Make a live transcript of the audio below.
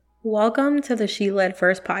Welcome to the She Led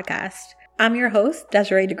First podcast. I'm your host,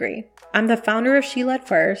 Desiree Degree. I'm the founder of She Led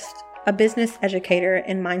First, a business educator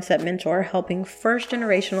and mindset mentor helping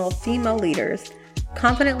first-generational female leaders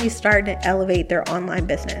confidently start and elevate their online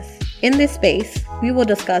business. In this space, we will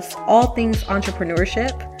discuss all things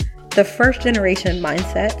entrepreneurship, the first-generation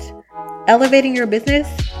mindset, elevating your business,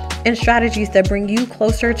 and strategies that bring you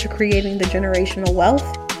closer to creating the generational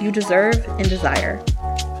wealth you deserve and desire.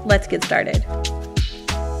 Let's get started.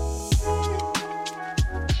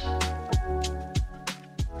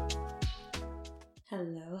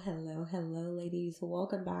 Hello, ladies.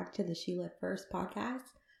 Welcome back to the She Led First podcast.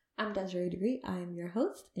 I'm Desiree Degree. I am your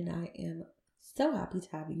host, and I am so happy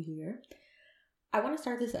to have you here. I want to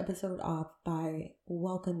start this episode off by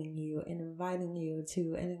welcoming you and inviting you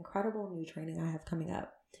to an incredible new training I have coming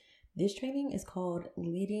up. This training is called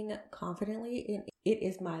Leading Confidently, and it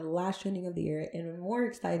is my last training of the year, and more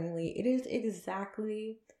excitingly, it is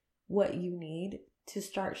exactly what you need to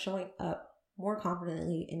start showing up more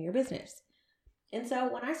confidently in your business. And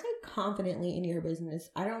so when I say confidently in your business,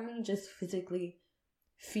 I don't mean just physically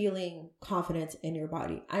feeling confidence in your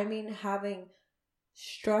body. I mean having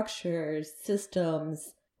structures,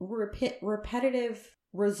 systems, repetitive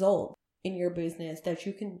results in your business that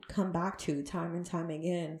you can come back to time and time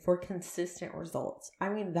again for consistent results. I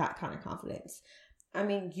mean that kind of confidence. I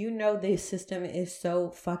mean, this system is so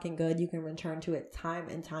fucking good. You can return to it time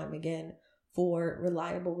and time again for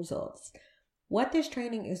reliable results. What this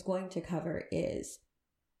training is going to cover is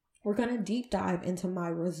we're going to deep dive into my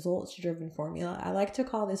results-driven formula. I like to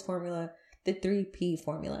call this formula the 3P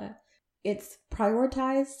formula. It's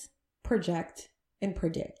prioritize, project, and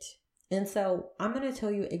predict. And so I'm going to tell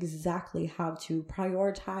you exactly how to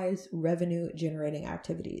prioritize revenue-generating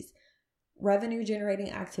activities.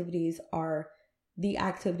 Revenue-generating activities are the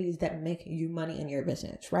activities that make you money in your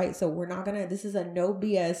business, right? So this is a no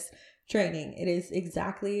BS training. It is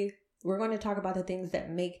exactly... We're going to talk about the things that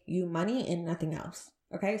make you money and nothing else.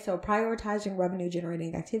 Okay, so prioritizing revenue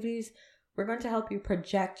generating activities. We're going to help you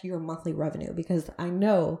project your monthly revenue because I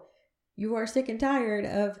know you are sick and tired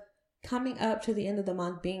of coming up to the end of the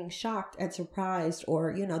month being shocked and surprised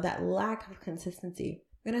or, that lack of consistency.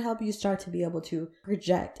 I'm going to help you start to be able to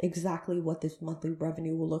project exactly what this monthly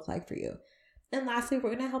revenue will look like for you. And lastly,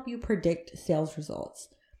 we're going to help you predict sales results.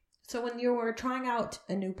 So when you're trying out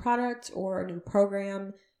a new product or a new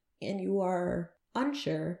program, and you are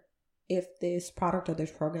unsure if this product or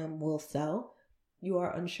this program will sell, you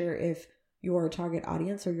are unsure if your target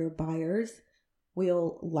audience or your buyers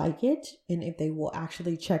will like it and if they will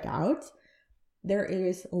actually check out, there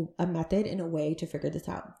is a method and a way to figure this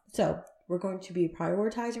out. So we're going to be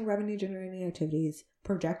prioritizing revenue generating activities,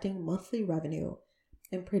 projecting monthly revenue,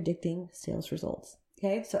 and predicting sales results.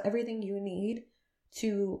 Okay, so everything you need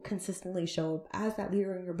to consistently show up as that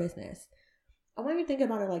leader in your business. I want you to think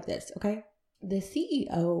about it like this, okay? The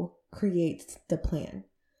CEO creates the plan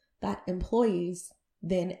that employees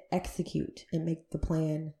then execute and make the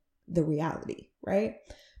plan the reality, right?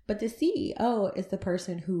 But the CEO is the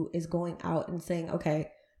person who is going out and saying,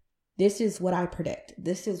 okay, this is what I predict.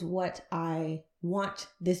 This is what I want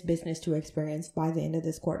this business to experience by the end of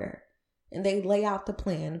this quarter. And they lay out the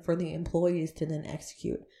plan for the employees to then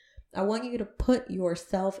execute. I want you to put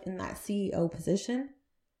yourself in that CEO position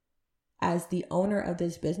as the owner of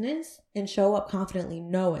this business and show up confidently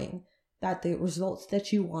knowing that the results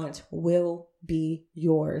that you want will be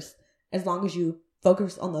yours as long as you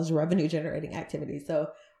focus on those revenue generating activities. So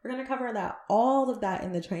we're going to cover all of that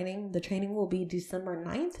in the training. The training will be December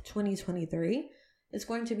 9th, 2023. It's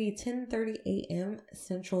going to be 10:30 a.m.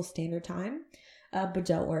 Central Standard Time. But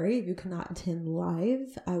don't worry, if you cannot attend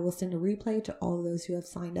live, I will send a replay to all of those who have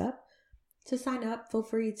signed up. To sign up, feel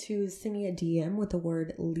free to send me a DM with the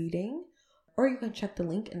word leading. Or you can check the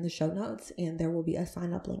link in the show notes and there will be a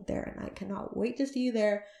sign up link there. And I cannot wait to see you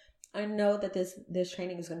there. I know that this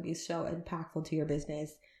training is going to be so impactful to your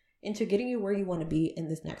business and to getting you where you want to be in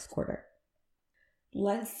this next quarter.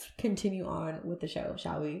 Let's continue on with the show,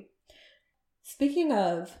 shall we? Speaking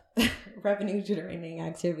of revenue generating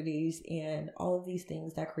activities and all of these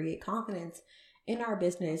things that create confidence in our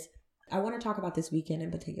business, I want to talk about this weekend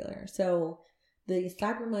in particular. So the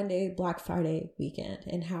Cyber Monday, Black Friday weekend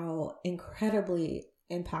and how incredibly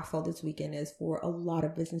impactful this weekend is for a lot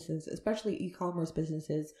of businesses, especially e-commerce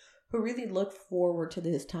businesses who really look forward to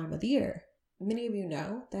this time of the year. Many of you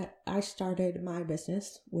know that I started my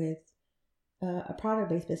business with a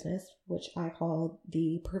product-based business, which I call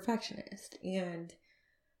The Perfectionist. And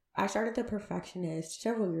I started The Perfectionist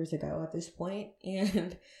several years ago at this point,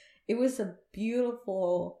 and it was a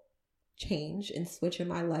beautiful change and switch in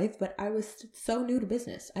my life, but I was so new to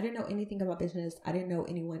business. I didn't know anything about business. I didn't know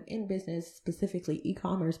anyone in business, specifically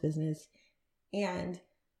e-commerce business. And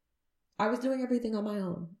I was doing everything on my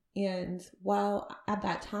own. And while at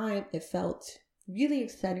that time it felt really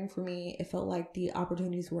exciting for me, it felt like the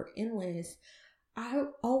opportunities were endless, I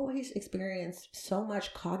always experienced so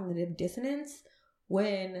much cognitive dissonance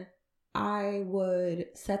when I would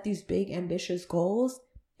set these big ambitious goals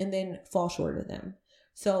and then fall short of them.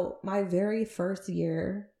 So my very first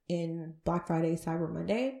year in Black Friday, Cyber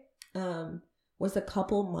Monday, was a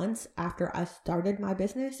couple months after I started my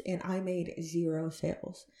business, and I made 0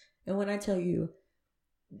 sales. And when I tell you,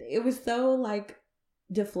 it was so like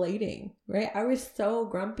deflating, right? I was so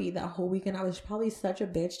grumpy that whole weekend. I was probably such a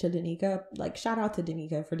bitch to Danica. Like, shout out to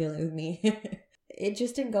Danica for dealing with me. It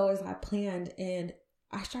just didn't go as I planned, and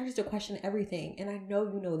I started to question everything. And I know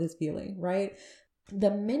you know this feeling, right?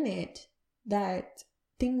 The minute that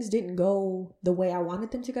things didn't go the way I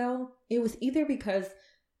wanted them to go, it was either because,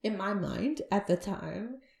 in my mind at the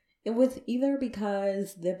time, it was either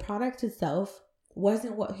because the product itself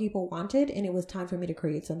wasn't what people wanted and it was time for me to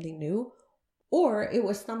create something new, or it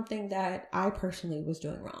was something that I personally was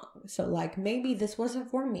doing wrong. So like, maybe this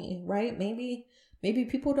wasn't for me, right? Maybe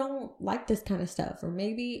people don't like this kind of stuff, or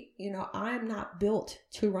maybe, I'm not built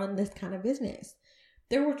to run this kind of business.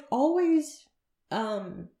 There was always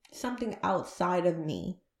something outside of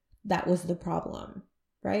me that was the problem,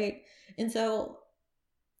 right? And so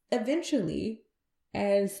eventually,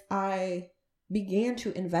 as I began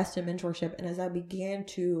to invest in mentorship and as I began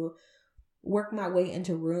to work my way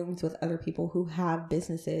into rooms with other people who have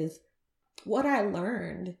businesses, what I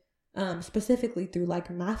learned, specifically through like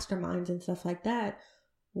masterminds and stuff like that,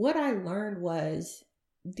 what I learned was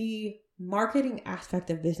the marketing aspect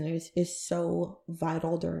of business is so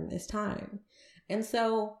vital during this time. And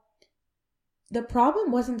so the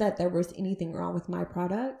problem wasn't that there was anything wrong with my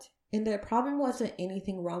product, and the problem wasn't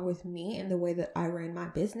anything wrong with me and the way that I ran my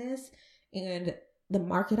business and the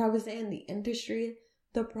market I was in, the industry.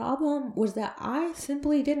 The problem was that I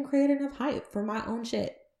simply didn't create enough hype for my own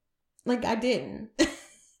shit. Like, I didn't.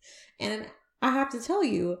 And I have to tell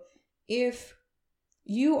you, if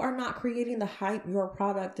you are not creating the hype your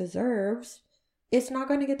product deserves, it's not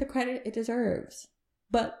going to get the credit it deserves.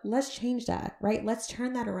 But let's change that, right? Let's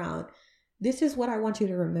turn that around. This is what I want you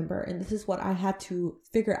to remember. And this is what I had to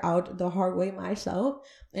figure out the hard way myself.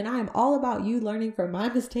 And I am all about you learning from my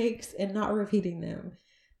mistakes and not repeating them.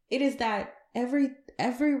 It is that every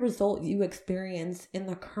result you experience in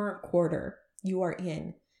the current quarter you are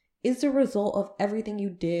in is the result of everything you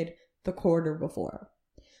did the quarter before,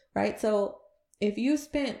 right? So if you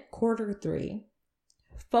spent quarter 3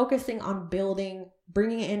 focusing on building,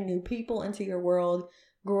 bringing in new people into your world,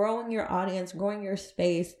 growing your audience, growing your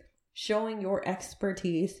space, showing your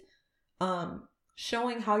expertise,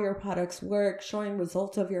 showing how your products work, showing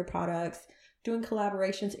results of your products, doing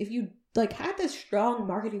collaborations. If you like had this strong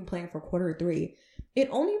marketing plan for quarter 3, it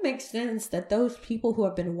only makes sense that those people who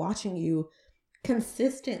have been watching you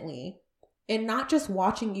consistently, and not just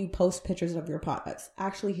watching you post pictures of your products,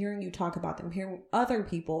 actually hearing you talk about them, hearing other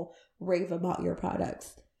people rave about your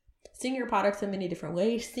products, seeing your products in many different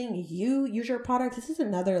ways, seeing you use your products. This is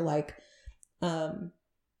another like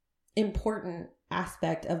important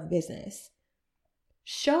aspect of business.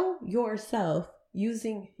 Show yourself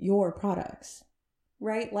using your products,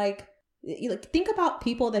 right? Like think about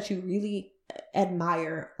people that you really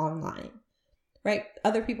admire online, right?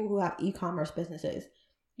 Other people who have e-commerce businesses.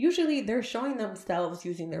 Usually they're showing themselves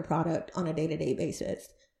using their product on a day-to-day basis,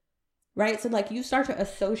 right? So like you start to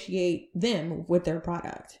associate them with their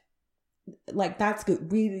product. Like that's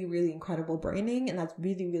good, really, really incredible branding, and that's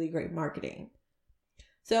really, really great marketing.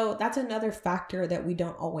 So that's another factor that we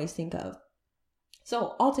don't always think of.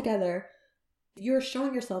 So altogether, you're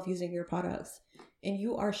showing yourself using your products, and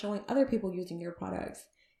you are showing other people using your products,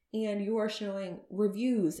 and you are showing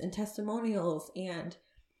reviews and testimonials, and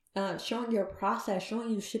showing your process,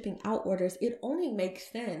 showing you shipping out orders. It only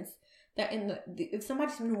makes sense that if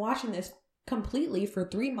somebody's been watching this completely for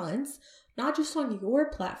 3 months, not just on your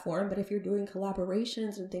platform, but if you're doing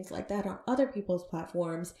collaborations and things like that on other people's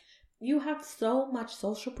platforms, you have so much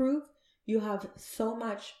social proof, you have so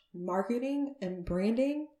much marketing and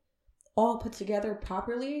branding all put together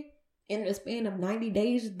properly in a span of 90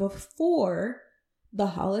 days before the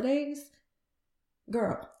holidays.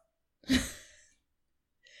 Girl,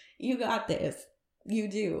 you got this. You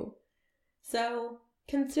do. So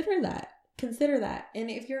consider that. And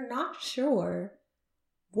if you're not sure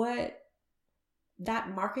what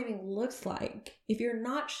that marketing looks like, if you're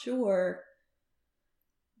not sure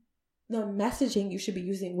the messaging you should be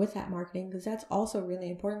using with that marketing, because that's also really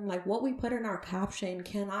important. Like what we put in our caption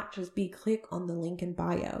cannot just be click on the link in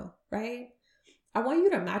bio, right? I want you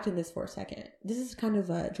to imagine this for a second. This is kind of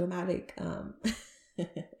a dramatic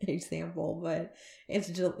example, but it's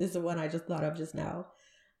the one I just thought of just now.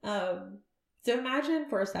 So imagine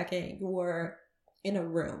for a second you're in a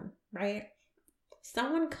room, right?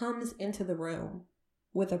 Someone comes into the room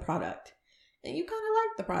with a product and you kind of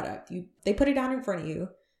like the product. They put it down in front of you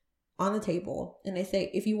on the table and they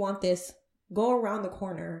say, if you want this, go around the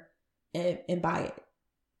corner and buy it.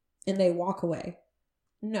 And they walk away.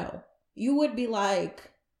 No, you would be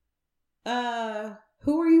like,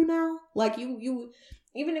 who are you now? Like you,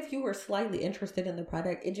 even if you were slightly interested in the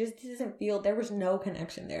product, it just doesn't feel, there was no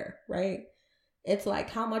connection there, right? It's like,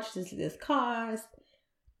 how much does this cost?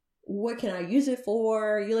 What can I use it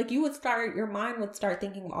for? Your mind would start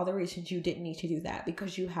thinking of all the reasons you didn't need to do that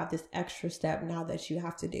because you have this extra step now that you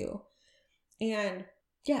have to do. And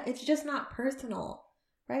yeah, it's just not personal,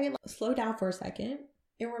 right? Slow down for a second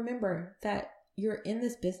and remember that you're in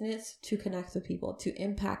this business to connect with people, to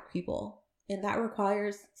impact people. And that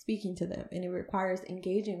requires speaking to them and it requires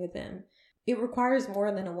engaging with them. It requires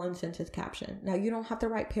more than a one sentence caption. Now, you don't have to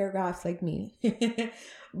write paragraphs like me,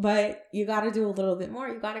 but you got to do a little bit more.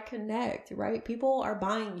 You got to connect, right? People are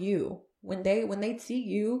buying you when they see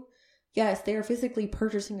you. Yes, they are physically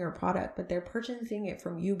purchasing your product, but they're purchasing it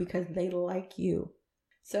from you because they like you.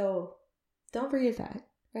 So don't forget that,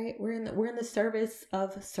 right? We're in the service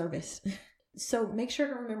of service. So make sure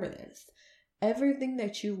to remember this. Everything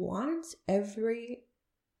that you want, every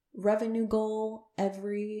revenue goal,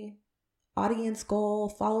 every audience goal,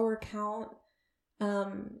 follower count,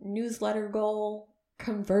 newsletter goal,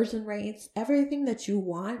 conversion rates, everything that you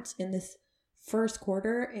want in this first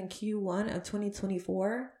quarter in Q1 of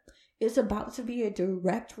 2024 is about to be a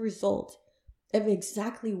direct result of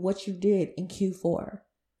exactly what you did in Q4.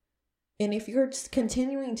 And if you're just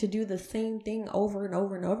continuing to do the same thing over and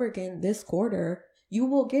over and over again this quarter, you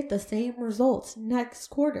will get the same results next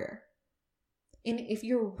quarter. And if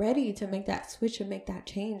you're ready to make that switch and make that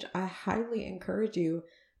change, I highly encourage you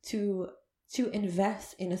to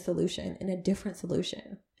invest in a solution, in a different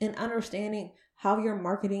solution, and understanding how your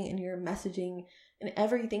marketing and your messaging and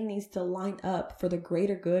everything needs to line up for the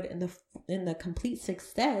greater good and the complete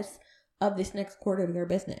success of this next quarter of your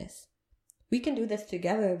business. We can do this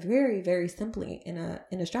together very, very simply in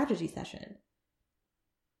a strategy session.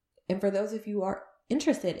 And for those of you who are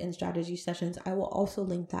interested in strategy sessions, I will also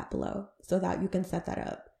link that below so that you can set that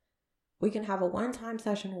up. We can have a one-time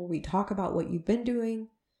session where we talk about what you've been doing,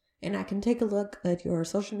 and I can take a look at your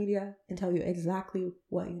social media and tell you exactly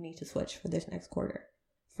what you need to switch for this next quarter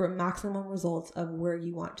for maximum results of where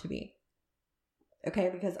you want to be. Okay,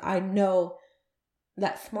 because I know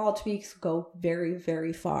that small tweaks go very,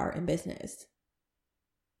 very far in business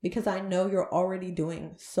because I know you're already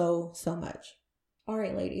doing so much. All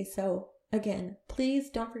right, ladies. So again, please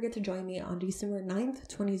don't forget to join me on December 9th,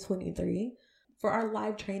 2023 for our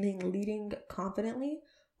live training, Leading Confidently.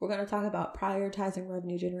 We're going to talk about prioritizing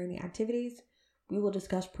revenue generating activities. We will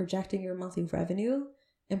discuss projecting your monthly revenue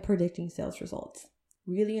and predicting sales results.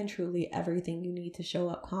 Really and truly everything you need to show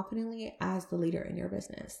up confidently as the leader in your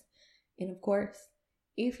business. And of course,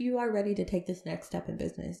 if you are ready to take this next step in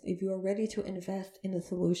business, if you are ready to invest in a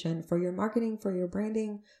solution for your marketing, for your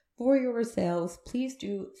branding, for your sales, please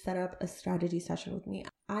do set up a strategy session with me.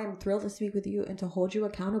 I am thrilled to speak with you and to hold you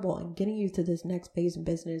accountable and getting you to this next phase in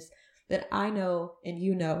business that I know and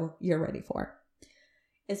you know you're ready for.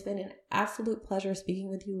 It's been an absolute pleasure speaking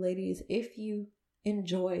with you, ladies. If you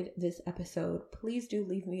enjoyed this episode, please do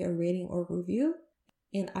leave me a rating or review,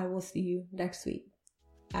 and I will see you next week.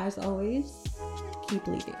 As always, keep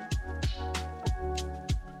leading.